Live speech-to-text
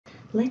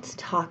Let's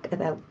talk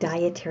about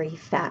dietary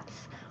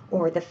fats,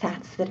 or the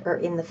fats that are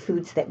in the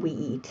foods that we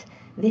eat.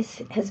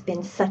 This has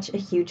been such a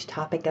huge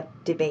topic of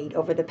debate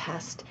over the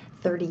past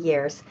 30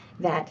 years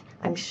that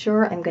I'm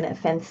sure I'm going to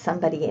offend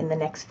somebody in the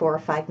next 4 or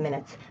 5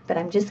 minutes, but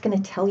I'm just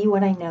going to tell you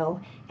what I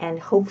know and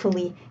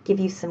hopefully give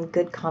you some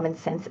good common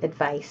sense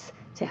advice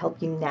to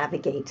help you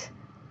navigate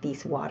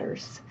these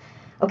waters.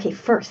 Okay,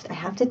 first I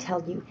have to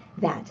tell you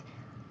that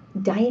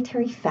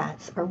dietary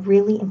fats are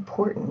really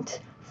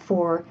important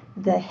for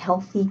the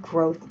healthy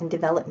growth and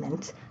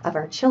development of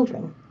our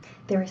children.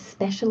 They're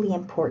especially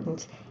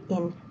important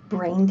in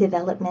brain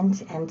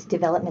development and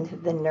development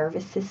of the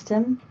nervous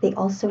system. They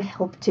also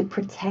help to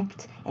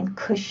protect and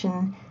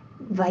cushion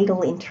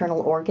vital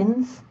internal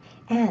organs.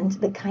 And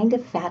the kind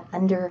of fat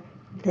under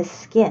the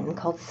skin,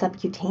 called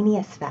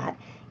subcutaneous fat,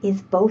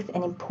 is both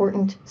an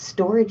important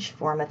storage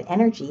form of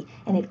energy,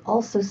 and it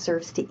also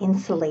serves to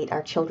insulate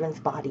our children's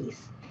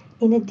bodies.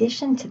 In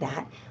addition to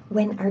that,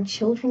 when our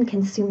children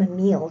consume a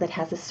meal that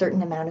has a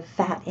certain amount of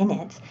fat in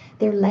it,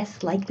 they're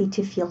less likely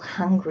to feel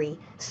hungry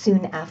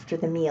soon after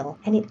the meal.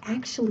 And it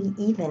actually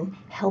even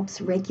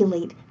helps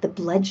regulate the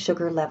blood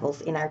sugar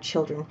levels in our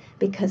children,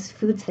 because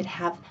foods that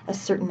have a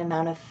certain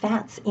amount of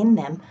fats in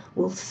them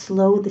will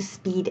slow the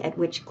speed at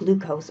which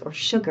glucose or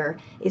sugar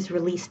is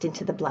released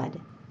into the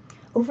blood.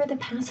 Over the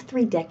past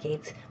 3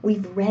 decades,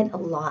 we've read a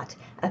lot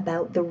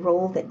about the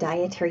role that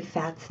dietary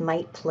fats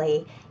might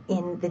play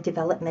in the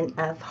development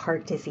of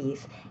heart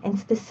disease. And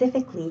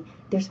specifically,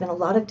 there's been a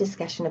lot of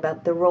discussion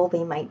about the role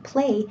they might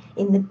play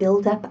in the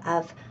buildup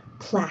of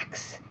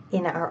plaques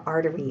in our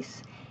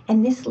arteries.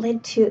 And this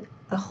led to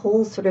a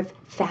whole sort of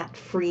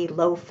fat-free,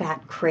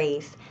 low-fat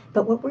craze.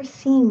 But what we're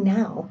seeing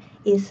now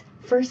is,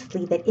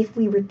 firstly, that if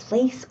we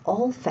replace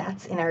all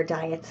fats in our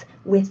diets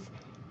with,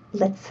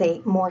 let's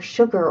say, more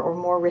sugar or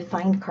more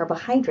refined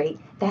carbohydrate,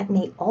 that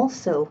may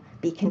also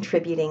be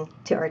contributing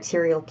to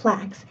arterial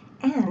plaques,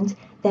 and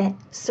that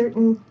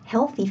certain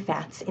healthy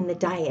fats in the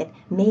diet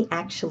may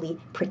actually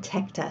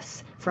protect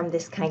us from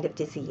this kind of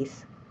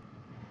disease.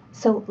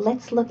 So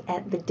let's look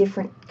at the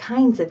different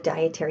kinds of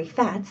dietary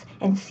fats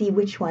and see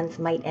which ones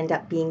might end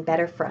up being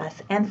better for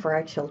us and for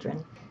our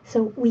children.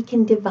 So we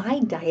can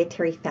divide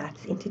dietary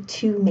fats into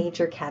 2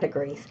 major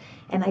categories,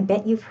 and I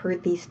bet you've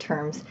heard these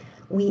terms.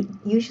 We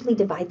usually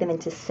divide them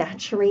into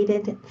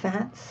saturated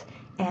fats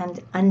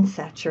and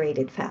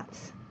unsaturated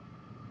fats.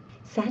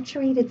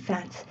 Saturated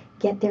fats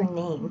get their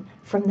name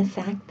from the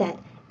fact that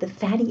the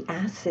fatty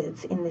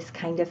acids in this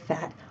kind of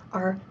fat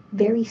are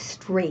very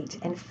straight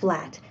and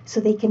flat,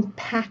 so they can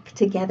pack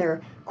together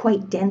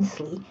quite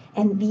densely,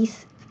 and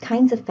these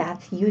kinds of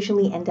fats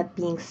usually end up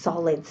being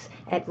solids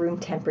at room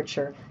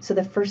temperature. So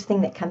the first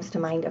thing that comes to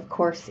mind, of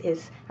course,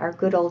 is our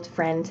good old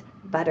friend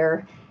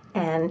butter,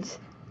 and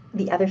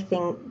the other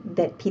thing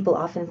that people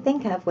often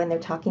think of when they're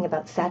talking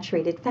about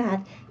saturated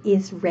fat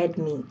is red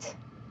meat.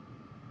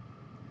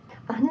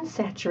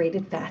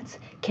 Unsaturated fats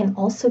can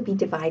also be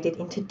divided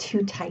into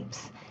 2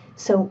 types.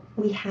 So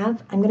we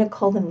have, I'm going to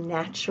call them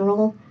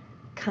natural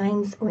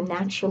kinds or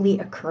naturally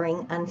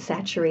occurring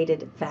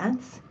unsaturated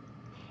fats.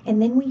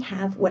 And then we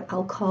have what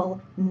I'll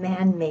call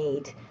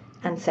man-made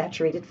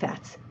unsaturated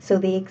fats. So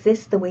they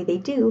exist the way they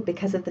do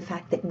because of the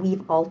fact that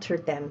we've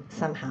altered them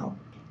somehow.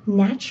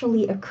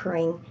 Naturally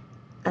occurring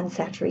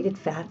unsaturated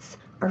fats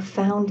are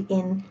found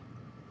in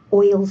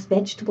oils,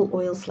 vegetable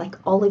oils like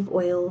olive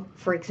oil,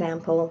 for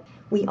example.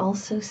 We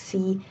also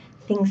see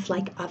things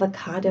like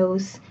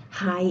avocados,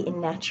 high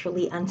in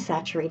naturally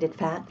unsaturated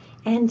fat,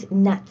 and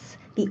nuts.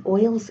 The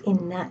oils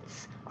in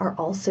nuts are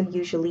also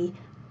usually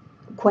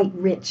quite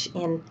rich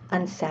in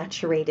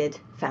unsaturated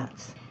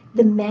fats.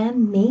 The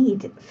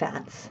man-made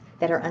fats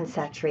that are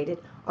unsaturated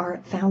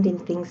are found in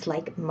things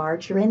like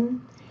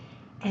margarine,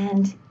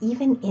 and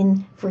even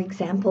in, for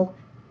example,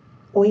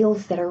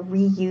 oils that are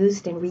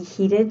reused and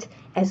reheated,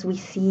 as we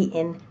see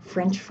in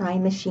French fry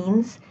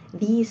machines.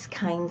 These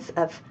kinds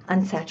of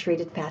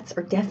unsaturated fats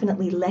are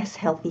definitely less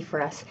healthy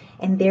for us,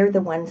 and they're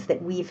the ones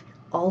that we've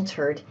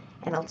altered,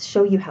 and I'll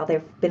show you how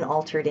they've been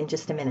altered in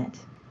just a minute.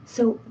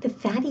 So the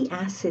fatty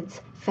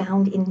acids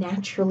found in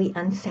naturally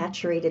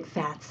unsaturated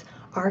fats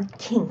are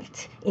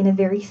kinked in a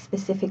very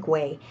specific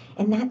way,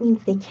 and that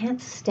means they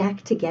can't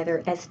stack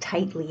together as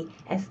tightly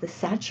as the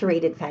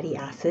saturated fatty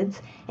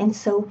acids, and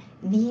so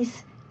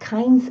these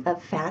kinds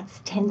of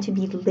fats tend to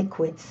be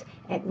liquids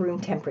at room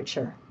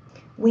temperature.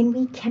 When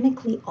we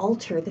chemically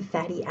alter the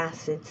fatty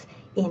acids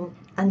in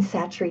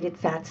unsaturated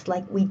fats,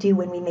 like we do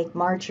when we make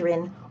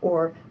margarine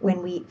or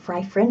when we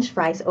fry French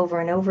fries over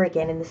and over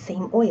again in the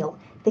same oil,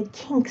 the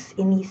kinks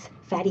in these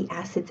fatty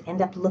acids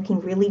end up looking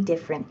really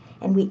different,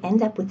 and we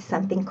end up with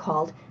something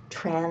called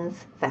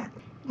trans fat.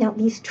 Now,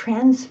 these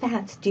trans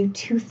fats do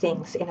 2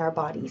 things in our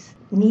bodies,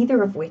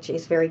 neither of which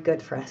is very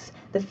good for us.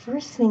 The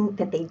first thing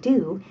that they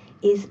do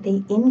is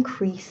they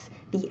increase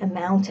the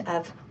amount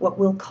of what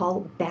we'll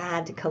call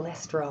bad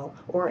cholesterol,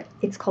 or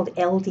it's called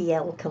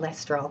LDL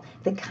cholesterol,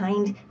 the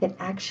kind that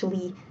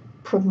actually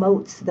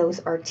promotes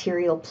those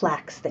arterial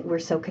plaques that we're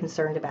so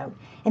concerned about.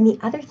 And the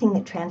other thing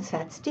that trans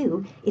fats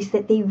do is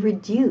that they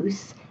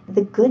reduce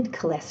the good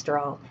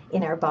cholesterol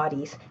in our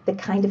bodies, the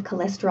kind of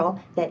cholesterol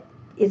that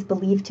is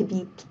believed to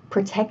be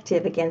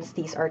protective against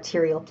these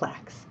arterial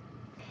plaques.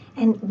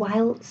 And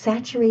while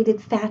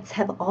saturated fats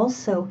have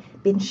also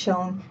been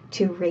shown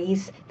to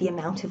raise the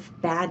amount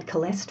of bad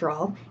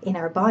cholesterol in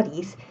our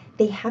bodies,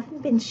 they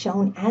haven't been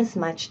shown as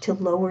much to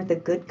lower the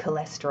good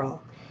cholesterol.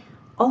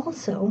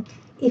 Also,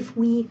 if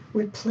we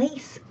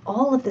replace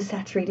all of the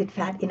saturated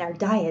fat in our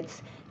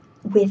diets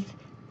with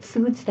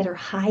foods that are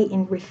high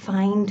in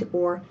refined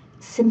or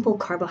simple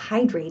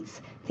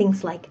carbohydrates,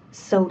 things like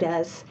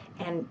sodas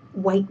and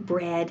white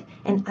bread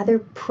and other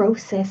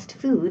processed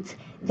foods,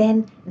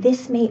 then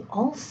this may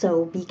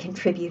also be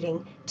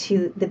contributing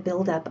to the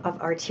buildup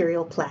of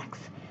arterial plaques.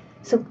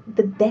 So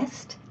the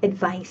best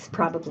advice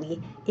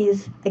probably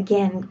is,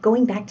 again,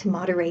 going back to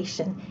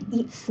moderation.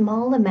 Eat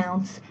small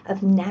amounts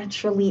of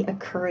naturally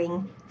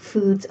occurring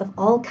foods of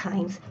all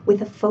kinds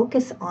with a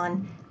focus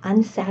on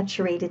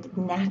unsaturated,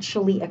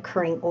 naturally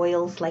occurring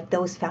oils like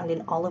those found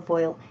in olive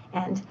oil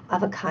and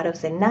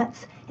avocados and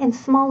nuts, and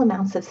small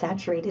amounts of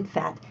saturated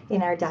fat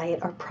in our diet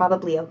are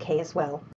probably okay as well.